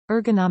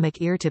Ergonomic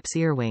eartips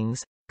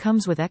earwings.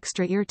 Comes with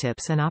extra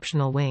eartips and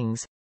optional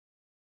wings.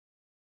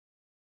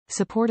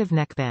 Supportive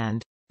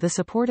neckband. The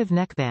supportive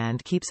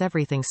neckband keeps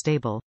everything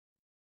stable.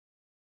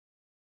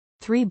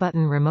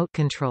 3-button remote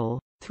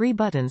control. 3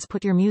 buttons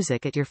put your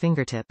music at your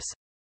fingertips.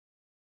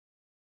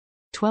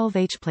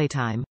 12H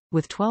playtime.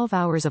 With 12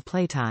 hours of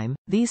playtime,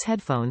 these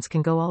headphones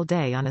can go all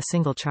day on a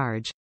single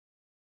charge.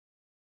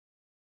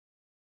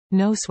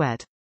 No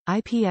sweat.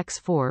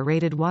 IPX4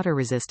 rated water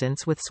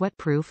resistance with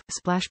sweatproof,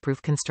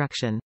 splashproof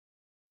construction.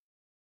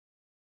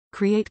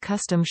 Create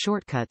custom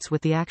shortcuts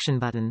with the action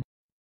button.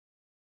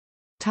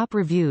 Top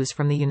reviews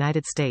from the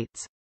United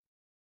States.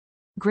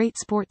 Great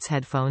sports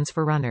headphones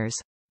for runners.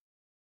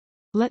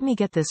 Let me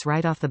get this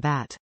right off the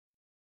bat.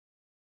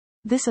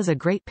 This is a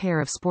great pair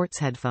of sports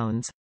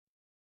headphones.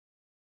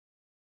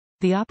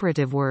 The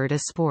operative word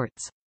is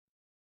sports.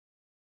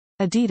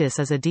 Adidas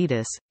is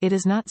Adidas, it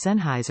is not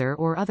Sennheiser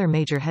or other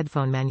major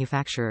headphone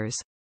manufacturers.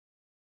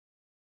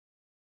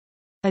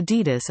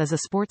 Adidas is a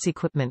sports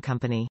equipment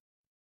company.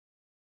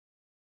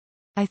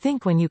 I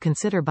think when you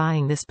consider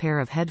buying this pair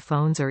of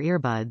headphones or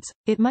earbuds,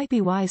 it might be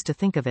wise to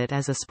think of it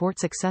as a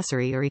sports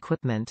accessory or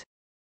equipment.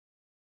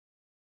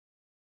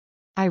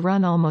 I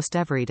run almost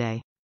every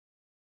day.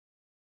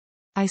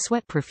 I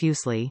sweat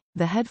profusely.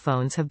 The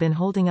headphones have been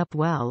holding up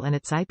well and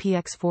its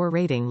IPX4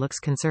 rating looks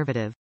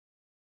conservative.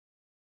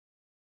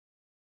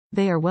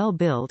 They are well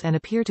built and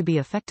appear to be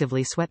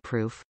effectively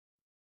sweatproof.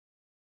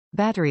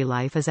 Battery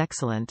life is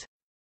excellent.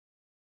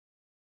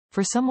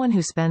 For someone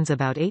who spends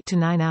about 8 to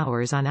 9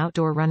 hours on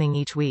outdoor running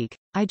each week,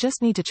 I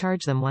just need to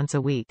charge them once a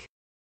week.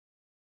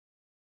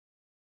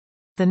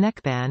 The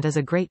neckband is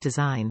a great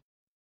design.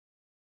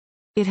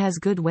 It has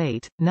good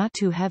weight, not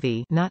too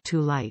heavy, not too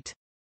light.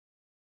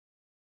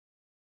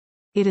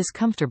 It is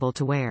comfortable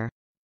to wear.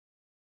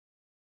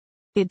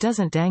 It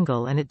doesn't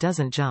dangle and it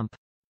doesn't jump.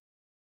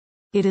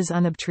 It is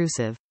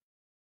unobtrusive.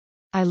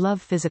 I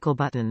love physical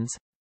buttons.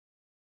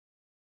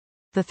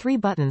 The 3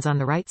 buttons on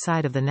the right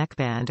side of the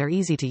neckband are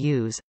easy to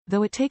use,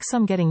 though it takes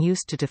some getting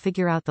used to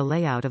figure out the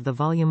layout of the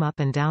volume up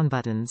and down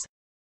buttons.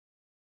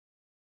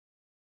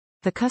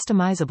 The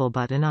customizable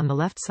button on the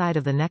left side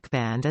of the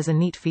neckband is a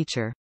neat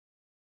feature.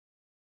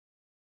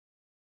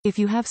 If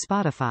you have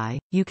Spotify,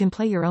 you can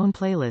play your own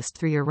playlist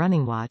through your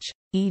running watch,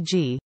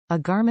 e.g., a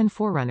Garmin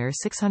Forerunner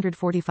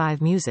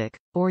 645 Music,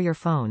 or your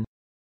phone.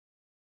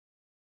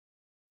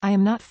 I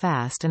am not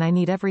fast and I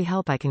need every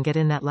help I can get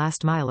in that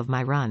last mile of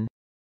my run.